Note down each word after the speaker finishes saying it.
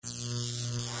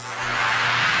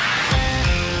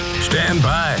Stand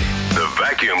by. The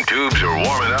vacuum tubes are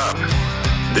warming up.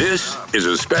 This is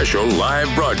a special live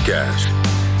broadcast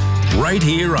right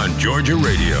here on Georgia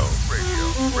Radio.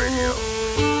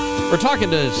 We're talking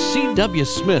to C.W.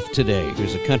 Smith today,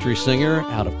 who's a country singer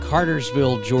out of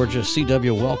Cartersville, Georgia.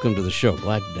 C.W., welcome to the show.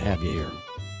 Glad to have you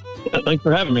here. Thanks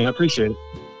for having me. I appreciate it.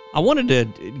 I wanted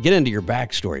to get into your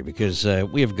backstory because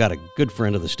we have got a good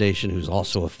friend of the station who's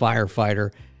also a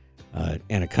firefighter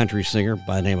and a country singer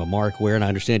by the name of Mark Ware, and I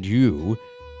understand you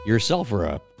yourself are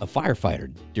a firefighter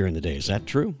during the day. Is that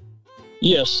true?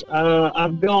 Yes,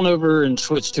 I've gone over and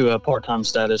switched to a part-time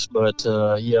status, but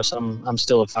yes, I'm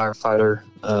still a firefighter.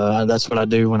 That's what I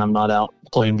do when I'm not out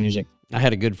playing music. I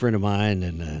had a good friend of mine,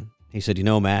 and he said,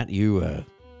 Matt, you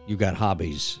got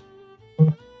hobbies.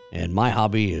 And my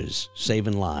hobby is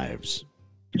saving lives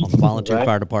on the volunteer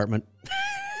fire department.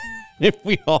 If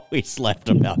we always left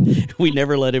him out. We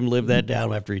never let him live that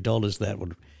down after he told us that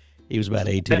when he was about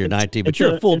 18 or 19. But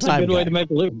you're a full-time guy. It's a good way to make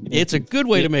a living. It's a good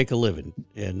way to make a living.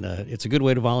 And it's a good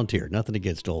way to volunteer. Nothing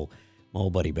against my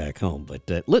old buddy back home. But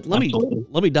let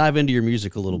me dive into your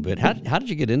music a little bit. How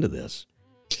did you get into this?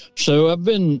 So I've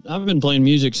been playing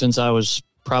music since I was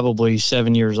probably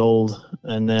 7 years old.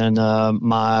 And then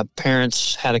my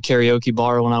parents had a karaoke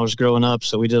bar when I was growing up,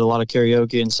 so we did a lot of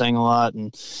karaoke and sang a lot.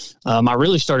 And I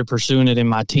really started pursuing it in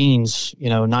my teens,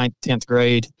 9th, 10th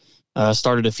grade.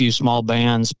 Started a few small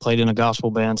bands, played in a gospel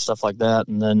band, stuff like that.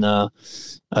 And then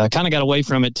kind of got away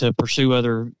from it to pursue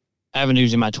other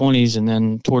avenues in my 20s. And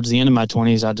then towards the end of my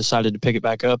 20s, I decided to pick it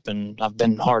back up, and I've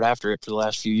been hard after it for the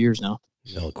last few years now.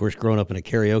 Well, of course, growing up in a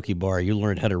karaoke bar, you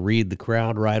learned how to read the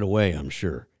crowd right away, I'm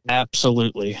sure.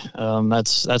 Absolutely.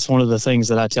 That's one of the things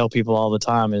that I tell people all the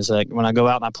time is that when I go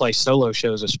out and I play solo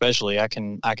shows, especially, I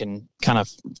can kind of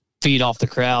feed off the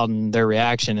crowd and their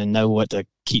reaction and know what to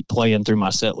keep playing through my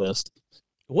set list.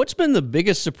 What's been the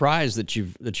biggest surprise that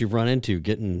you've run into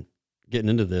getting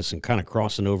into this and kind of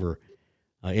crossing over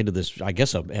into this? I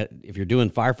guess if you're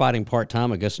doing firefighting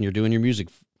part-time, I guess, and you're doing your music,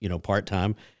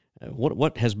 part-time,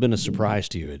 what has been a surprise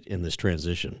to you in this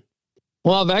transition?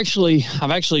 Well, I've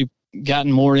actually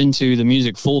gotten more into the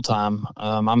music full time.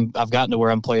 I've gotten to where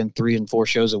I'm playing 3 and 4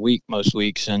 shows a week most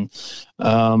weeks, and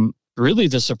really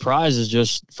the surprise is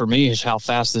just for me is how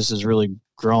fast this has really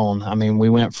grown. I mean, we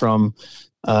went from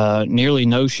nearly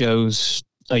no shows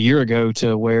a year ago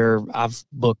to where I've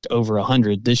booked over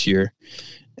 100 this year.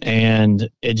 And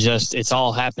it's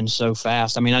all happened so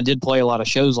fast. I mean, I did play a lot of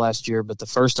shows last year, but the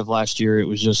first of last year, it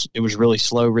was really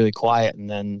slow, really quiet. And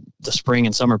then the spring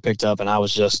and summer picked up, and I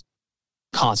was just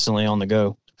constantly on the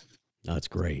go. That's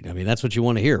great. I mean, that's what you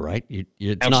want to hear, right?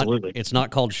 Absolutely. It's not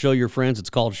called show your friends.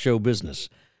 It's called show business.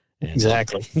 And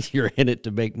exactly. You're in it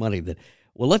to make money.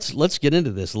 Well, let's get into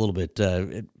this a little bit.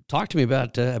 Talk to me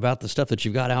about the stuff that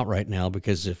you've got out right now,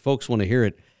 because if folks want to hear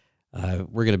it,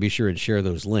 we're going to be sure and share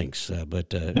those links, but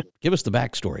give us the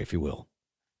backstory, if you will.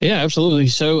 Yeah, absolutely.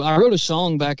 So I wrote a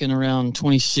song back in around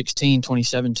 2016,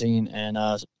 2017, and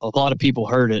a lot of people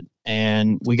heard it,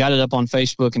 and we got it up on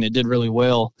Facebook, and it did really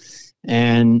well.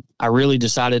 And I really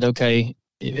decided, okay,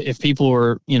 if people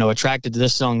were, attracted to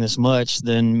this song this much,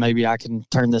 then maybe I can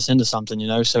turn this into something,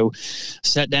 So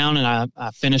sat down and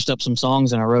I finished up some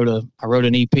songs, and I wrote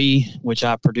an EP, which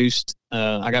I produced.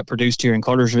 I got produced here in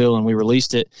Cartersville, and we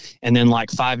released it. And then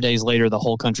 5 days later, the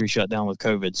whole country shut down with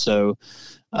COVID. So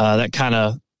that kind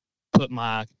of put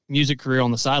my music career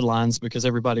on the sidelines because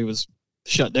everybody was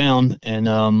shut down. And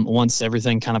once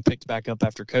everything kind of picked back up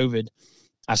after COVID,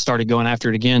 I started going after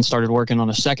it again, started working on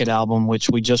a second album, which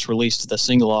we just released the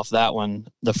single off that one,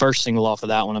 the first single off of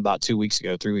that one about 3 weeks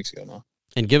ago now.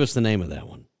 And give us the name of that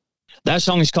one. That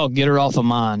song is called Get Her Off of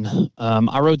Mine.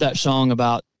 I wrote that song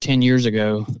about 10 years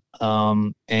ago.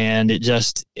 And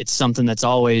it's something I've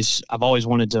always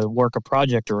wanted to work a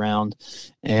project around.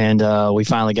 And we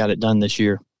finally got it done this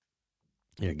year.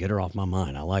 Yeah, Get Her Off My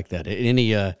Mind. I like that.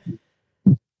 Any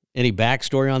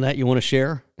backstory on that you want to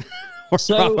share? Or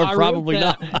probably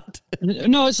not.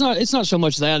 No, it's not. It's not so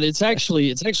much that. It's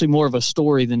actually more of a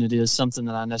story than it is something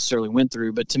that I necessarily went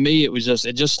through. But to me, it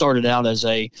just started out as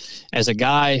a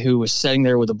guy who was sitting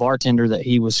there with a bartender that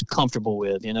he was comfortable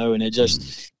with, and it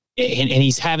just. And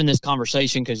he's having this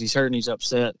conversation because he's hurt and he's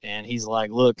upset, and he's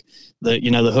like, "Look, the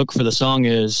hook for the song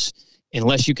is,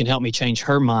 unless you can help me change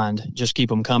her mind, just keep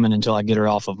them coming until I get her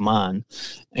off of mine,"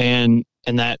 and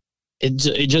that.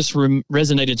 It just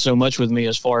resonated so much with me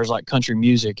as far as country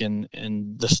music and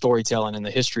the storytelling and the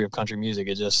history of country music.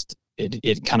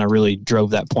 It kind of really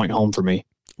drove that point home for me.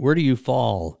 Where do you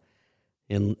fall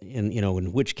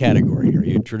in which category? Are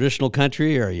you traditional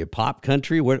country? Or are you pop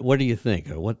country? What do you think?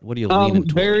 Or what are you leaning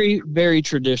toward? Very, very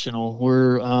traditional.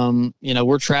 We're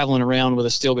we're traveling around with a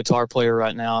steel guitar player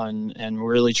right now, and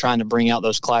we're really trying to bring out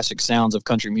those classic sounds of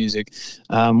country music.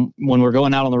 When we're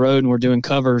going out on the road and we're doing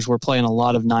covers, we're playing a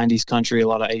lot of 90s country, a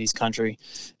lot of 80s country,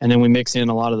 and then we mix in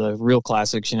a lot of the real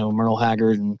classics, Merle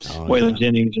Haggard and Waylon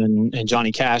Jennings and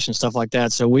Johnny Cash and stuff like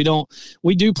that. So we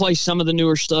do play some of the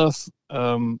newer stuff,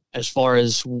 as far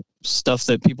as stuff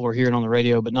that people are hearing on the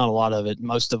radio, but not a lot of it.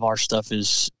 Most of our stuff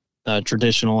is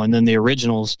traditional, and then the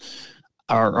originals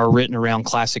are written around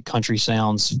classic country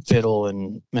sounds, fiddle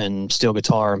and steel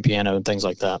guitar and piano and things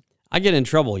like that. I get in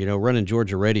trouble, running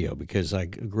Georgia radio because I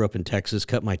grew up in Texas,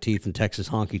 cut my teeth in Texas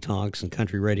honky-tonks and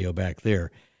country radio back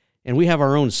there, and we have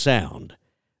our own sound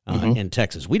in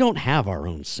Texas. We don't have our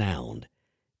own sound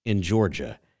in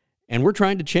Georgia. And we're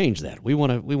trying to change that. We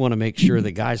want to make sure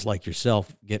that guys like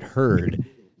yourself get heard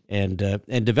and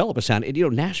develop a sound.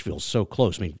 And, Nashville's so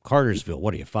close. I mean, Cartersville,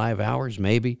 what are you, 5 hours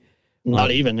maybe?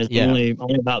 Not even. It's only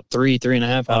about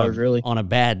 3.5 hours, really. On a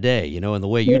bad day, and the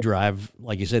way you drive,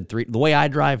 like you said, the way I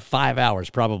drive, 5 hours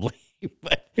probably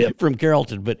from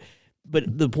Carrollton. But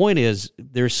the point is,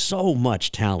 there's so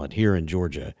much talent here in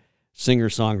Georgia,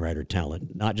 singer-songwriter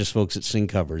talent, not just folks that sing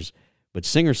covers, but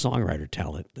singer-songwriter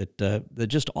talent that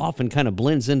just often kind of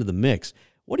blends into the mix.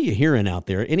 What are you hearing out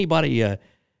there? Anybody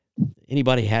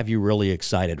have you really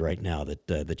excited right now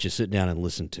that you sit down and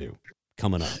listen to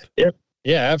coming up?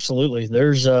 Yeah, absolutely.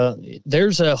 There's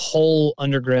a whole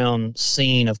underground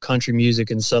scene of country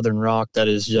music and Southern rock that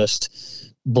is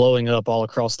just blowing up all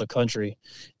across the country.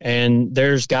 And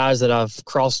there's guys that I've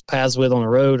crossed paths with on the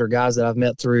road, or guys that I've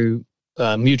met through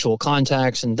mutual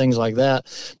contacts and things like that.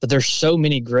 But there's so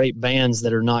many great bands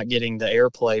that are not getting the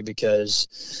airplay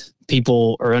because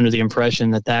people are under the impression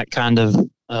that kind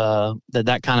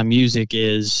of music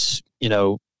is,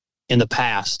 in the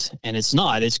past, and it's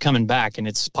not. It's coming back, and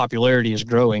its popularity is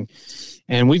growing.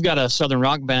 And we've got a Southern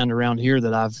rock band around here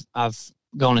that I've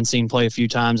gone and seen play a few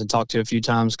times and talked to a few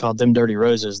times called Them Dirty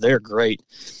Roses. They're great.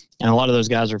 And a lot of those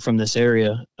guys are from this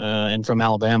area and from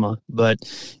Alabama. But,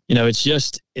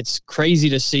 it's crazy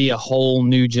to see a whole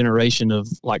new generation of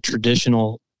like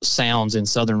traditional sounds in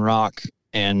Southern rock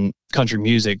and country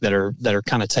music that are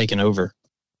kind of taking over.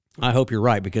 I hope you're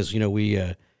right, because,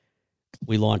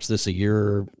 we launched this a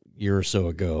year or so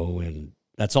ago, and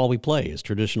that's all we play is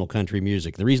traditional country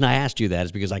music. The reason I asked you that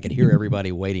is because I could hear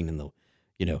everybody waiting in the,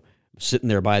 sitting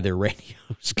there by their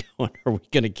radios going, are we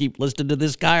going to keep listening to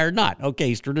this guy or not? Okay,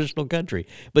 he's traditional country.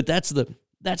 But that's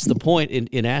the point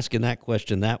in asking that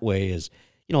question that way is,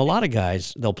 a lot of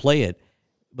guys, they'll play it,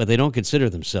 but they don't consider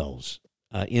themselves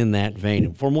in that vein.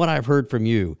 And from what I've heard from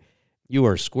you, you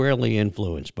are squarely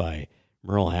influenced by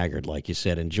Merle Haggard, like you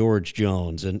said, and George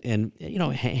Jones and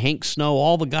Hank Snow,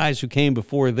 all the guys who came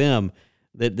before them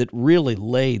that really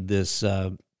laid this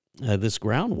this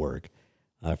groundwork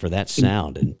for that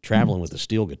sound, and traveling with a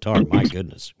steel guitar. My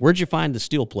goodness, where'd you find the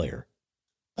steel player?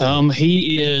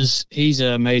 He's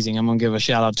amazing. I'm gonna give a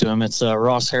shout out to him. It's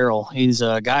Ross Harrell. He's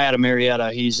a guy out of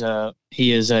Marietta.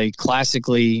 He is a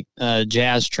classically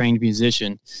jazz trained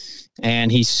musician,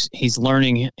 and he's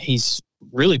learning. He's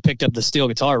really picked up the steel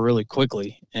guitar really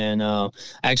quickly. And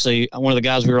actually, one of the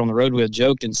guys we were on the road with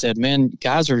joked and said, man,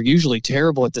 guys are usually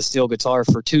terrible at the steel guitar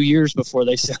for 2 years before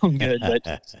they sound good.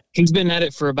 But he's been at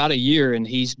it for about a year, and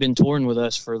he's been touring with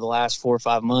us for the last 4 or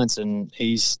 5 months, and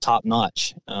he's top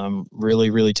notch, really,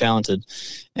 really talented.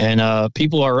 And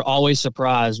people are always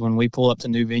surprised when we pull up to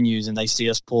new venues and they see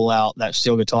us pull out that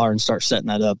steel guitar and start setting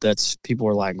that up. People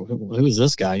are like, who is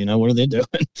this guy? What are they doing?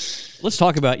 Let's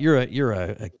talk about, you're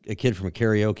a kid from a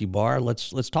karaoke bar.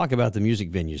 Let's talk about the music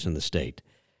venues in the state,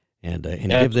 and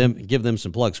give them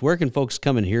some plugs. Where can folks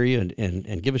come and hear you,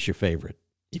 and give us your favorite,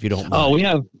 if you don't mind?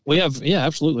 Oh, we have, yeah,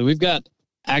 absolutely.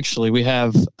 We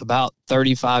have about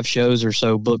 35 shows or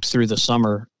so booked through the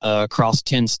summer across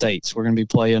 10 states. We're going to be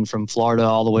playing from Florida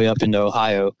all the way up into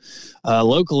Ohio.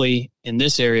 Locally in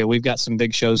this area, we've got some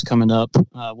big shows coming up.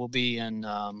 We'll be in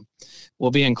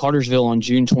Cartersville on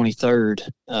June 23rd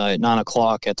at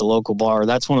 9:00 at the local bar.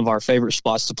 That's one of our favorite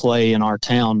spots to play in our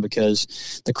town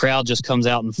because the crowd just comes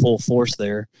out in full force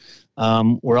there.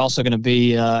 We're also going to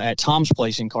be at Tom's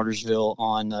Place in Cartersville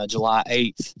on July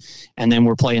 8th, and then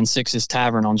we're playing Six's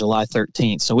Tavern on July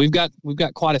 13th. So we've got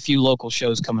quite a few local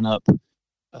shows coming up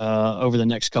over the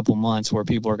next couple months where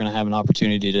people are going to have an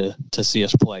opportunity to see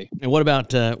us play. And what about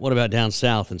down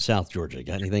south in South Georgia?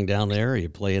 Got anything down there? Are you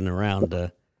playing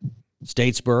around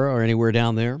Statesboro or anywhere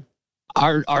down there?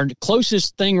 Our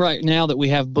closest thing right now that we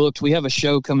have booked, we have a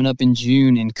show coming up in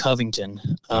June in Covington.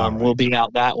 Right. We'll be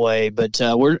out that way, but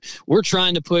we're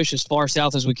trying to push as far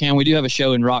south as we can. We do have a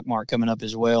show in Rockmart coming up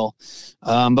as well,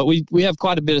 but we have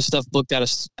quite a bit of stuff booked out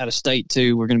of state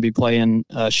too. We're going to be playing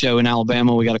a show in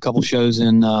Alabama. We got a couple shows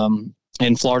in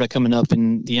Florida coming up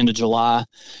in the end of July,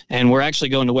 and we're actually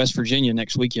going to West Virginia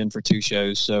next weekend for 2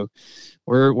 shows. So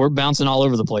we're bouncing all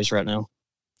over the place right now.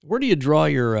 Where do you draw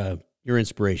your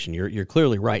inspiration? You're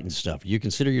clearly writing stuff. You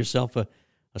consider yourself a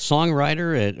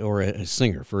songwriter or a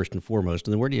singer first and foremost,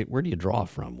 and then where do you draw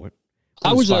from?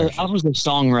 I was a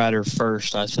songwriter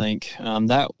first, I think.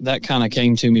 That kind of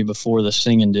came to me before the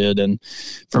singing did, and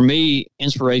for me,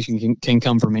 inspiration can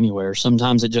come from anywhere.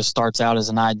 Sometimes it just starts out as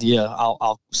an idea.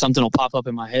 Something will pop up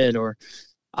in my head, or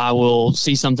I will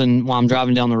see something while I'm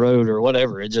driving down the road or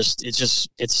whatever. It's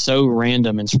so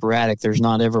random and sporadic. There's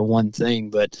not ever one thing,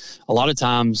 but a lot of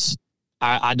times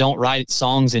I don't write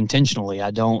songs intentionally. I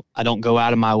don't go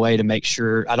out of my way to make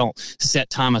sure. I don't set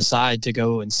time aside to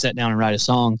go and sit down and write a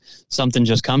song. Something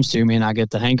just comes to me and I get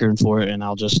the hankering for it and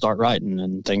I'll just start writing,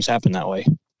 and things happen that way.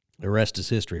 The rest is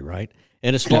history, right?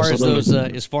 And as far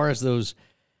as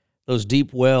those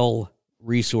deep well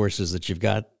resources that you've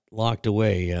got locked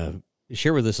away,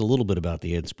 share with us a little bit about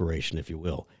the inspiration, if you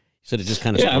will. You said it's just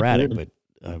kind of sporadic, but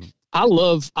I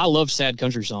love sad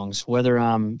country songs, whether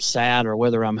I'm sad or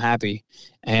whether I'm happy.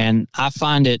 And I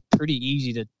find it pretty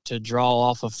easy to draw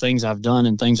off of things I've done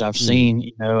and things I've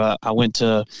seen. I went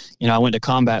to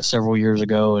combat several years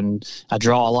ago, and I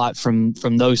draw a lot from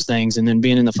those things. And then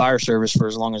being in the fire service for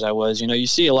as long as I was, you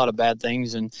see a lot of bad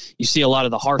things and you see a lot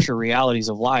of the harsher realities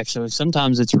of life. So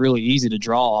sometimes it's really easy to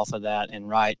draw off of that and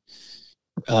write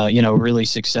really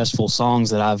successful songs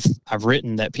that I've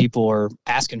written that people are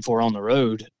asking for on the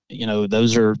road.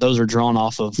 Those are drawn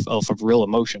off of real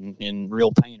emotion and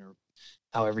real pain, or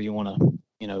however you want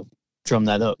to, drum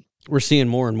that up. We're seeing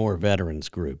more and more veterans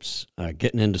groups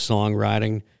getting into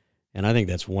songwriting, and I think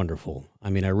that's wonderful.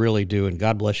 I mean, I really do, and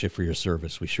God bless you for your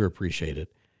service. We sure appreciate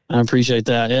it. I appreciate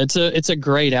that. It's a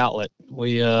great outlet.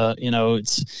 We,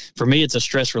 it's, for me, it's a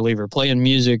stress reliever. Playing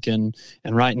music and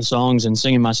writing songs and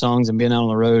singing my songs and being out on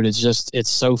the road. It's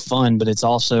so fun, but it's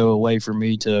also a way for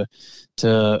me to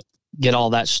get all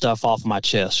that stuff off my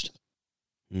chest.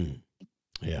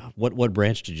 Yeah. What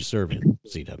branch did you serve in,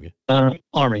 CW?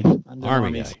 Army.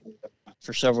 Army guy.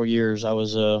 For several years, I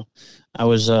was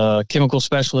a chemical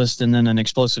specialist and then an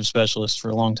explosive specialist for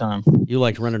a long time. You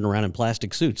liked running around in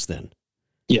plastic suits then?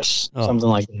 Yes, something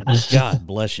like that. God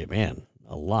bless you, man.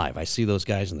 Alive. I see those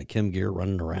guys in the chem gear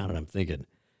running around, and I'm thinking,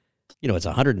 it's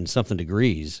 100 and something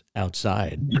degrees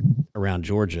outside around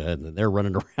Georgia, and they're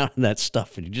running around in that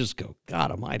stuff, and you just go,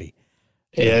 God almighty.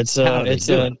 Yeah, it's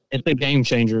a game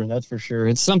changer, that's for sure.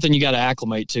 It's something you got to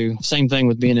acclimate to. Same thing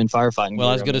with being in firefighting. Well,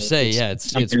 I was going to say,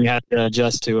 it's something you have to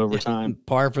adjust to over time.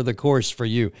 Par for the course for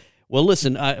you. Well,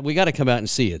 listen, we got to come out and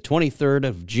see you. 23rd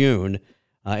of June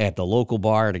at the local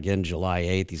bar, and again, July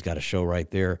 8th. He's got a show right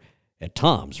there at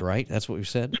Tom's, right? That's what we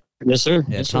said? Yes, sir.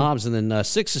 At Tom's, and then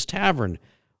Six's Tavern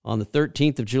on the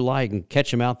 13th of July. You can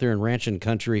catch him out there in Ranching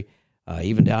Country,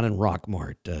 even down in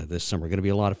Rockmart this summer. Going to be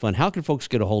a lot of fun. How can folks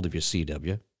get a hold of you,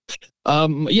 CW?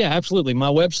 Yeah, absolutely. My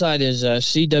website is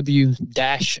cw-smith.com.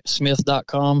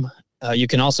 You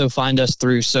can also find us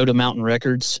through Soda Mountain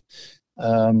Records.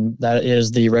 That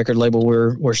is the record label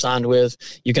we're signed with.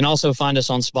 You can also find us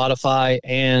on Spotify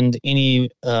and any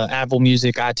Apple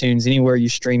Music, iTunes, anywhere you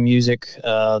stream music.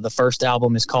 The first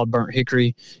album is called Burnt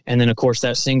Hickory, and then of course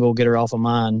that single "Get Her Off of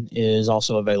Mine" is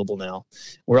also available now.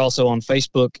 We're also on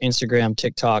Facebook, Instagram,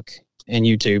 TikTok, and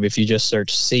YouTube. If you just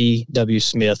search CW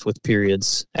Smith with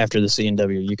periods after the C and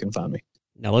W, you can find me.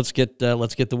 Now let's get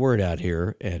the word out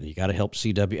here, and you got to help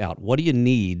CW out. What do you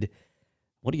need?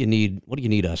 What do you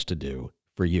need us to do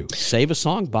for you? Save a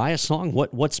song, buy a song.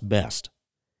 What's best?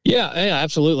 Yeah,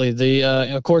 absolutely.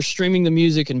 Of course, streaming the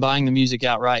music and buying the music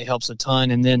outright helps a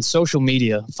ton. And then social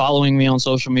media, following me on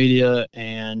social media.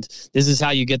 And this is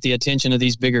how you get the attention of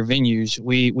these bigger venues.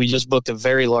 We just booked a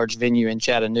very large venue in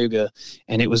Chattanooga,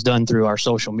 and it was done through our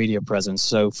social media presence.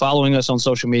 So following us on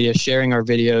social media, sharing our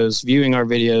videos, viewing our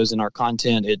videos and our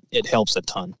content, it helps a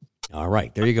ton. All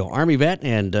right, there you go. Army vet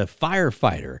and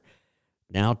firefighter,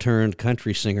 now turned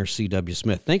country singer, CW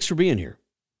Smith. Thanks for being here.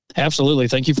 Absolutely.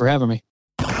 Thank you for having me.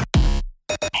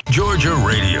 Georgia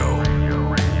Radio.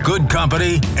 Good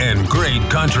company and great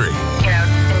country.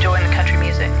 Enjoying the country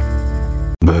music.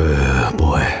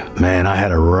 Boy, man, I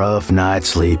had a rough night's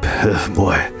sleep.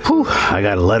 Boy, I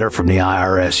got a letter from the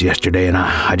IRS yesterday, and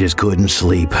I just couldn't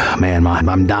sleep. Man,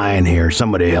 I'm dying here.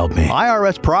 Somebody help me.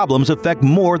 IRS problems affect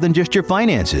more than just your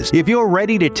finances. If you're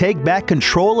ready to take back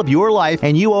control of your life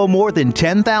and you owe more than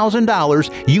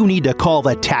 $10,000, you need to call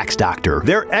the Tax Doctor.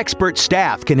 Their expert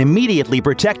staff can immediately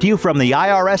protect you from the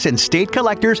IRS and state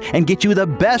collectors and get you the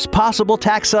best possible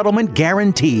tax settlement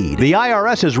guaranteed. The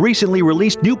IRS has recently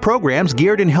released new programs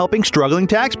geared in helping struggling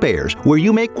taxpayers, where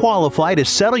you may qualify to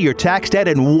settle your tax debt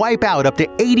and wipe out up to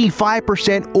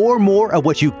 85% or more of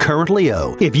what you currently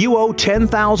owe. If you owe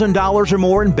 $10,000 or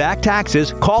more in back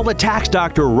taxes, call the Tax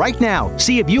Doctor right now.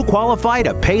 See if you qualify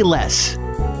to pay less.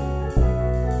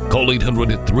 Call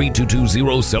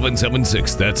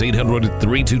 800-322-0776. That's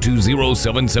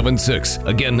 800-322-0776.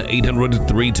 Again,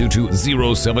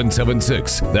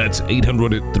 800-322-0776. That's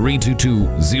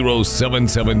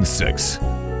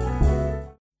 800-322-0776.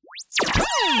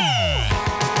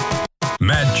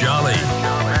 Matt Jolly,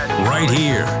 right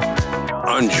here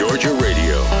on Georgia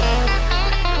Radio.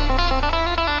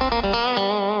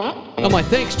 Well, my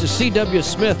thanks to C.W.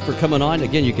 Smith for coming on.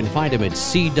 Again, you can find him at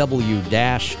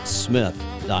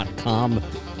cw-smith.com.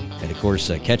 And, of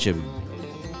course, catch him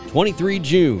 23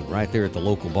 June right there at the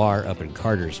local bar up in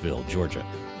Cartersville, Georgia.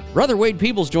 Brother Wade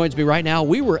Peebles joins me right now.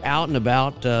 We were out and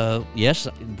about. Yes,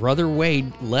 Brother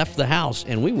Wade left the house,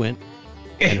 and we went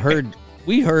and heard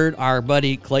our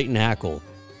buddy Clayton Hackle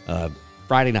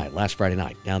last Friday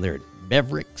night, down there at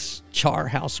Beverick's Char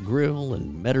House Grill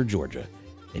in Metter, Georgia.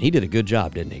 And he did a good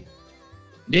job, didn't he?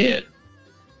 Did.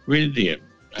 Really did.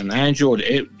 And I enjoyed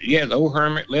it. Yeah, the old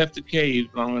hermit left the cave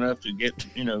long enough to get,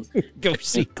 go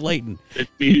see Clayton.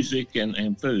 Music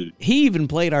and food. He even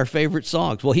played our favorite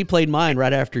songs. Well, he played mine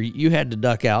right after you had to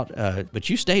duck out, but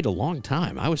you stayed a long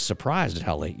time. I was surprised at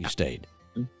how late you stayed.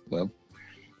 Well,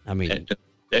 I mean,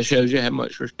 that shows you how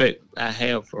much respect I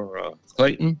have for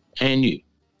Clayton and you.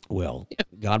 Well,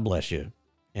 God bless you.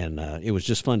 And it was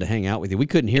just fun to hang out with you. We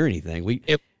couldn't hear anything.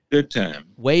 Good time.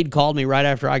 Wade called me right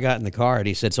after I got in the car, and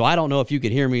he said, so I don't know if you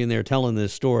could hear me in there telling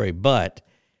this story, but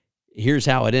here's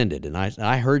how it ended. And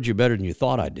I heard you better than you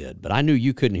thought I did, but I knew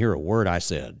you couldn't hear a word I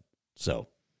said. So,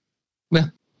 well,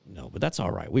 no, but that's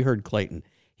all right. We heard Clayton.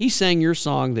 He sang your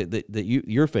song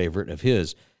your favorite of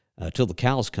his, Till the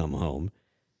Cows Come Home.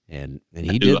 And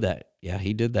he did that. Yeah,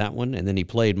 he did that one. And then he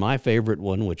played my favorite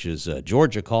one, which is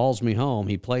Georgia Calls Me Home.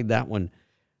 He played that one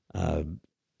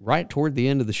right toward the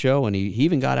end of the show, and he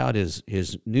even got out his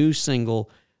new single,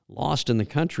 Lost in the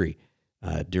Country,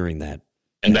 during that.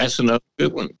 And that's another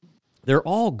good one. They're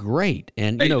all great.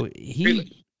 And, he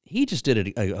just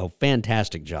did a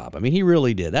fantastic job. I mean, he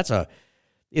really did.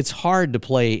 It's hard to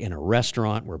play in a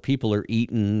restaurant where people are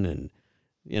eating and,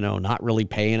 not really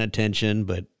paying attention,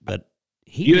 but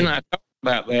you and I talked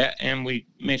about that, and we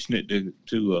mentioned it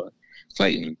to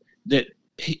Clayton, that,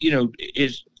 you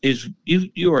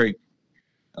are a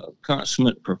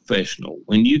consummate professional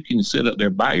when you can sit up there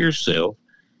by yourself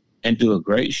and do a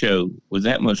great show with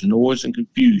that much noise and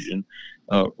confusion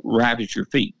right at your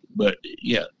feet. But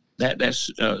yeah, that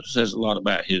says a lot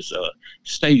about his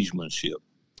stagemanship.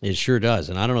 It sure does.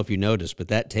 And I don't know if you noticed, but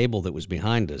that table that was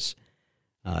behind us,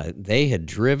 they had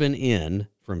driven in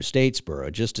from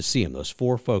Statesboro just to see him, those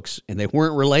four folks, and they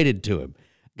weren't related to him.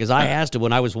 Because I asked him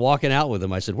when I was walking out with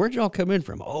him, I said, where'd y'all come in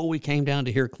from? Oh, we came down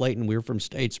to hear Clayton. We were from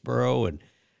Statesboro. And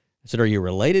I said, are you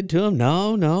related to him?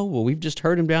 No. Well, we've just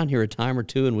heard him down here a time or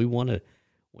two, and we wanted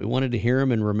to hear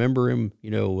him and remember him,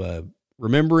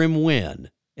 remember him when.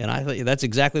 And I thought that's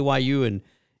exactly why you and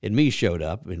me showed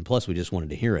up. And plus, we just wanted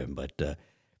to hear him. But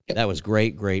that was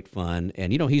great fun.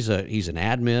 And, he's an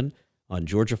admin on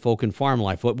Georgia Folk and Farm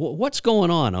Life. What's going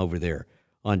on over there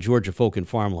on Georgia Folk and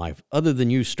Farm Life other than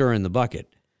you stirring the bucket?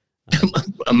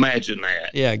 Imagine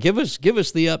that. Yeah, give us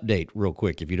the update real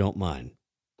quick if you don't mind.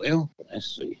 Well,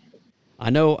 let's see. I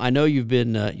know you've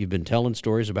been telling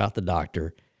stories about the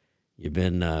doctor. You've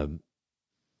been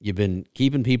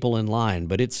keeping people in line,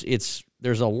 but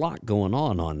there's a lot going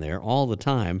on there all the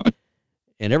time.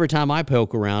 And every time I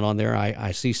poke around on there,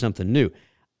 I see something new.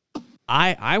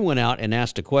 I went out and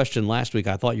asked a question last week.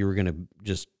 I thought you were going to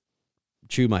just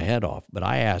chew my head off, but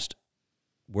I asked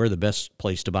where the best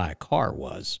place to buy a car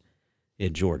was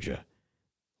in Georgia.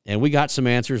 And we got some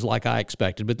answers like I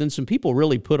expected, but then some people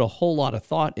really put a whole lot of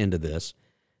thought into this,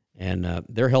 and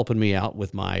they're helping me out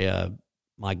with my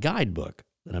my guidebook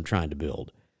that I'm trying to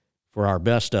build for our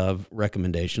best of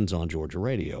recommendations on Georgia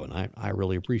Radio, and I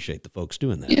really appreciate the folks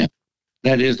doing that. Yeah,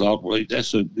 that is lovely.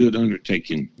 That's a good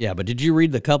undertaking. Yeah, but did you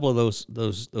read the couple of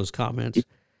those comments?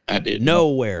 I did.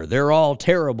 Nowhere. They're all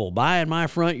terrible. Buy in my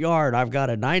front yard. I've got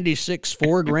a 96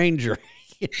 Ford Ranger.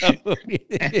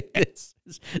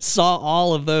 Saw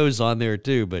all of those on there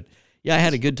too. But yeah, I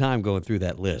had a good time going through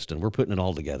that list, and we're putting it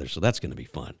all together, so that's going to be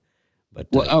fun. But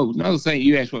another thing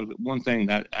you asked was one thing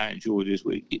that I enjoyed this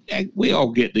week. We all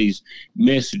get these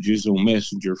messages on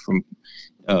Messenger from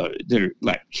that are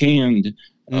like canned.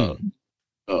 Oh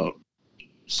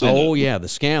yeah, the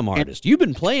scam artist. You've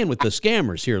been playing with the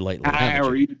scammers here lately. How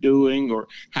are you doing? Or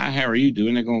how are you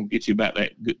doing? They're going to get you about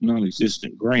that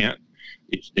non-existent grant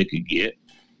that they could get,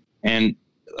 and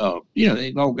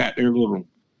they've all got their little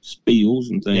spiels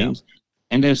and things,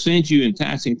 and they'll send you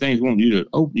enticing things, wanting you to.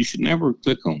 Oh, you should never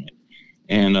click on it.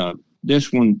 And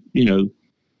this one,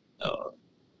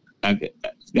 I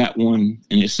got one,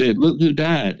 and it said, "Look who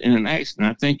died in an accident.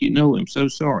 I think you know him. So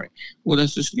sorry." Well,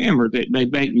 that's a scammer that they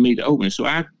begged me to open. So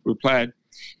I replied,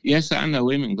 "Yes, I know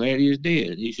him, and glad he is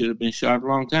dead. He should have been shot a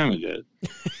long time ago."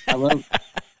 I love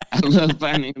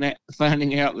finding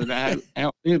out that I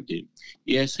outlived him.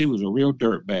 Yes, he was a real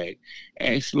dirtbag.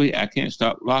 Actually, I can't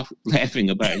stop laughing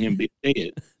about him being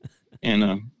dead.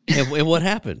 And what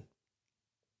happened?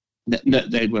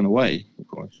 They went away, of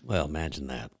course. Well, imagine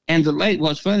that. And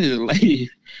what's funny, the lady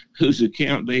whose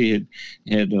account they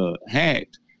had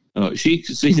hacked, she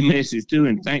could see the message too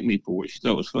and thanked me for it. She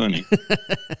thought it was funny.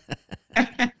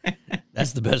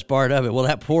 That's the best part of it. Well,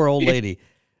 that poor old lady.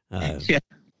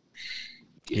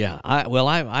 Yeah.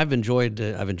 I've enjoyed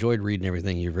reading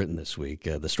everything you've written this week.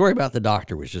 The story about the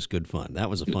doctor was just good fun.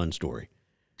 That was a fun story.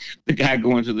 The guy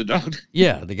going to the doctor.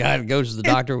 Yeah, the guy that goes to the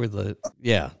doctor with the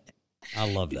I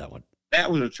love that one.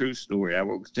 That was a true story. I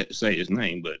won't say his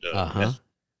name, but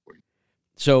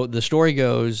So the story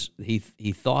goes, he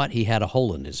thought he had a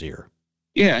hole in his ear.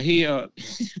 Yeah, he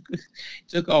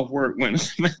took off work,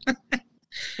 went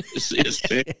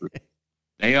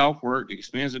day off work, the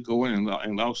expense of going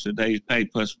and lost a day's pay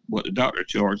plus what the doctor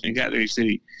charged. And he got there, he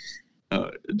said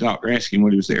the doctor asked him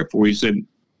what he was there for. He said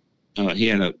he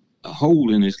had a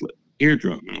hole in his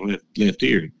eardrum in left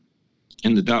ear.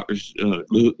 And the doctors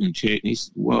looked and checked, and he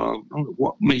said, "Well,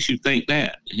 what makes you think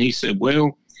that?" And he said,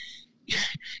 "Well,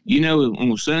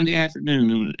 on a Sunday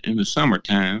afternoon in the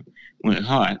summertime when it's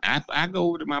hot, I go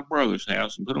over to my brother's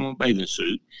house and put on a bathing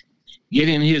suit, get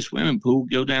in his swimming pool,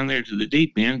 go down there to the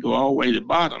deep end, go all the way to the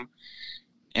bottom,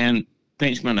 and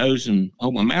pinch my nose and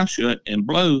hold my mouth shut and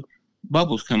blow.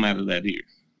 Bubbles come out of that ear."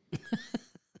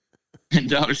 And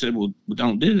the doctor said, "Well,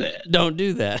 don't do that. Don't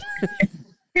do that."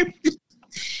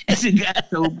 As the guy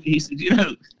told me, he said,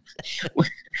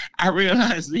 I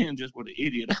realized then just what an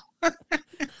idiot I was.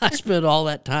 I spent all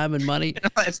that time and money,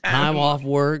 time off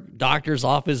work, doctor's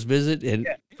office visit, and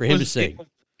for him to say,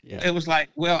 it was like,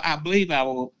 well, I believe I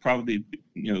will probably,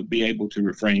 be able to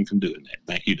refrain from doing that.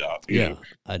 Thank you, Doc.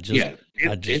 I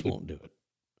just won't do it.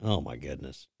 Oh my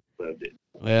goodness.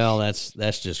 Well, that's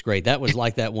just great. That was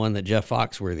like that one that Jeff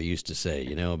Foxworthy used to say,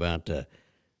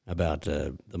 about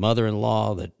the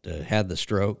mother-in-law that had the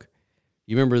stroke.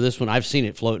 You remember this one? I've seen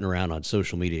it floating around on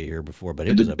social media here before, but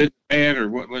it was bad, or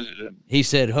what was it? He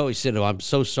said, "Oh, I'm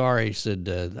so sorry." He said,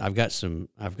 "I've got some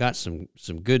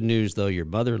good news though. Your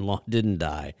mother-in-law didn't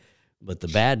die, but the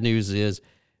bad news is,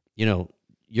 you're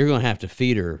going to have to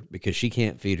feed her because she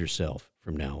can't feed herself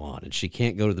from now on, and she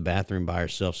can't go to the bathroom by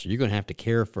herself. So you're going to have to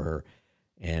care for her,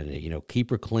 and keep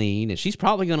her clean. And she's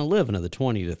probably going to live another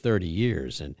 20 to 30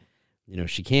 years, and."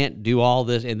 She can't do all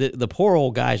this. And the poor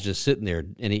old guy's just sitting there,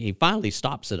 and he finally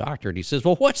stops the doctor, and he says,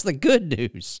 "Well, what's the good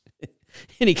news?"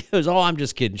 And he goes, "Oh, I'm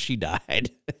just kidding. She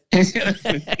died."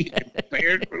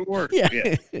 Prepared for work.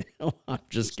 Yeah. Oh, I'm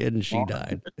just kidding. She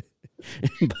died.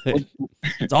 But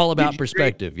it's all about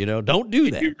perspective, Don't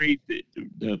do that. Did you read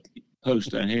the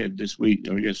post I had this week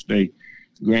or yesterday?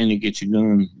 Granny, get your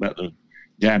gun, about the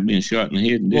guy being shot in the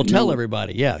head. Well, tell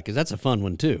everybody, because that's a fun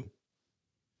one, too.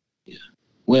 Yeah.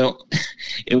 Well,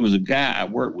 it was a guy I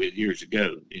worked with years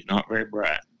ago. He's not very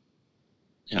bright.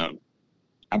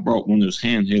 I brought one of those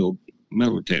handheld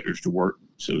metal detectors to work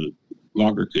so the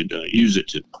logger could use it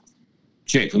to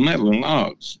check for metal in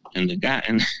logs. And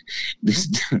this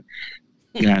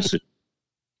guy said,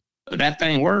 "That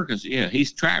thing works." Yeah,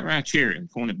 he's tried right here and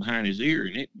pointed behind his ear,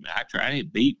 and I tried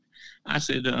it, beeped. I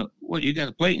said, "What, you got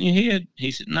a plate in your head?"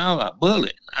 He said, "No, a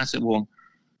bullet." I said, "Well,"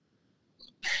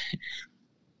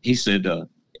 he said, "A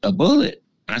bullet."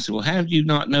 I said, "Well, how did you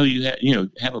not know you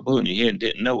have a bullet in your head and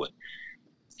didn't know it?"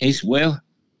 He said, "Well,"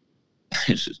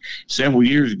 several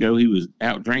years ago, he was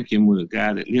out drinking with a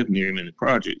guy that lived near him in the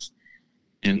projects.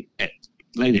 And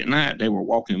late at night, they were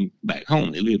walking back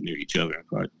home. They lived near each other.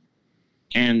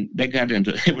 And they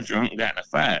were drunk and got in a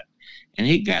fight. And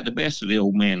he got the best of the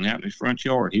old man out in his front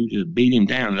yard. He was just beat him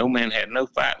down. The old man had no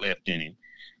fight left in him.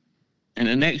 And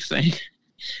the next thing,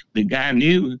 the guy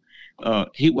knew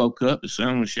he woke up, the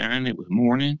sun was shining, it was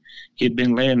morning. He'd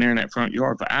been laying there in that front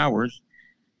yard for hours.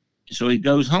 So he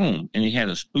goes home, and he had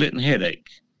a splitting headache.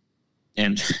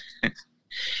 And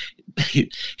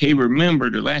he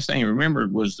remembered, the last thing he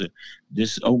remembered was that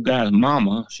this old guy's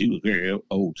mama, she was very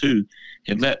old too,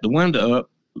 had let the window up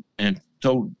and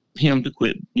told him to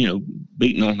quit,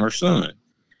 beating on her son.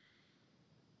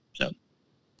 So.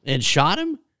 And shot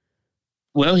him?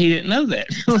 Well, he didn't know that.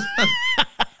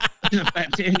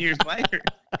 About 10 years later.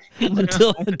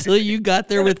 Until you got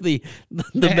there with the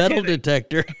metal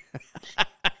detector.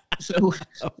 So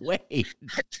wait.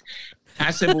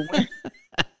 I said, well,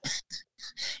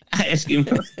 I asked him.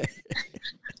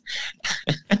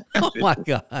 Oh my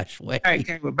gosh! Wait. It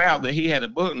came about that he had a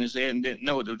bullet in his head and didn't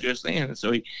know it just then. And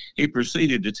so he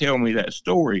proceeded to tell me that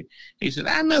story. He said,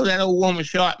 "I know that old woman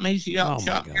shot me. She shot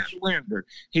me out the window."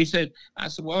 He said, "I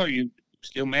said, well, are you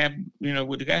still mad,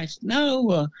 with the guy?" He said,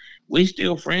 "No, we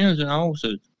still friends and all."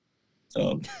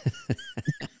 So,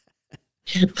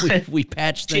 we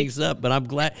patched things up, but I'm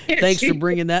glad. Thanks for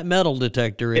bringing that metal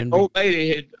detector in. The old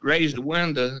lady had raised the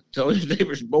window, told his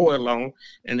neighbor's boy along,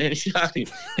 and then shot him.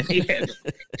 And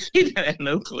he had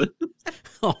no clue.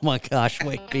 Oh my gosh,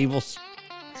 Wade Peebles.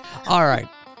 All right.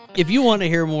 If you want to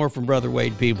hear more from Brother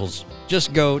Wade Peebles,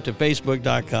 just go to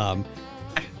Facebook.com.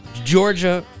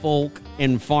 Georgia Folk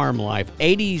and Farm Life.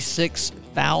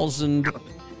 86,000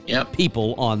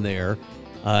 people on there.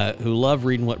 Who love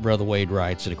reading what Brother Wade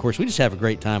writes. And, of course, we just have a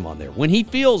great time on there. When he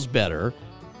feels better...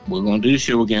 We're going to do the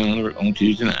show again on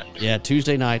Tuesday night. Yeah,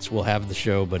 Tuesday nights we'll have the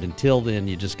show. But until then,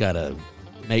 you just got to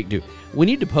make do. We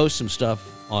need to post some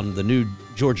stuff on the new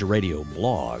Georgia Radio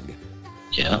blog.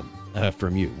 Yeah.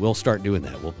 From you. We'll start doing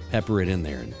that. We'll pepper it in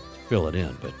there and fill it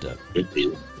in. But good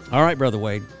deal. All right, Brother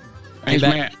Wade. Thanks,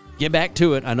 Matt. Get back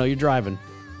to it. I know you're driving.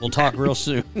 We'll talk real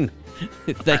soon.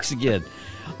 Thanks again.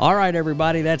 All right,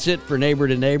 everybody, that's it for Neighbor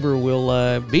to Neighbor.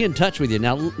 We'll be in touch with you.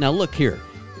 Now, look here.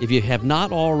 If you have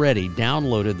not already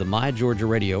downloaded the My Georgia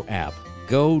Radio app,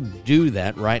 go do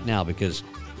that right now because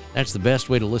that's the best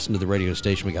way to listen to the radio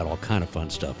station. We got all kind of fun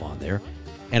stuff on there.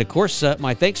 And, of course,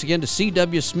 my thanks again to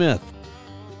C.W. Smith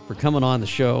for coming on the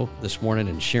show this morning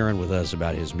and sharing with us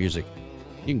about his music.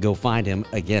 You can go find him,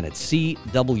 again, at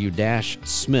cw-smith.com.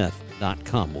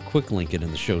 We'll quick link it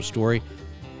in the show story.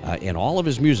 And all of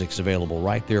his music's available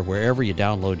right there wherever you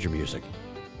download your music.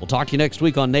 We'll talk to you next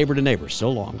week on Neighbor to Neighbor. So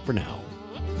long for now.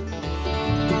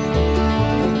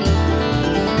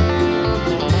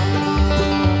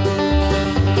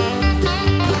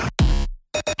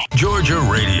 Georgia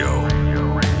Radio.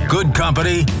 Good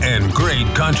company and great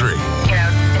country.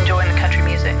 Enjoying the country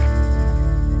music.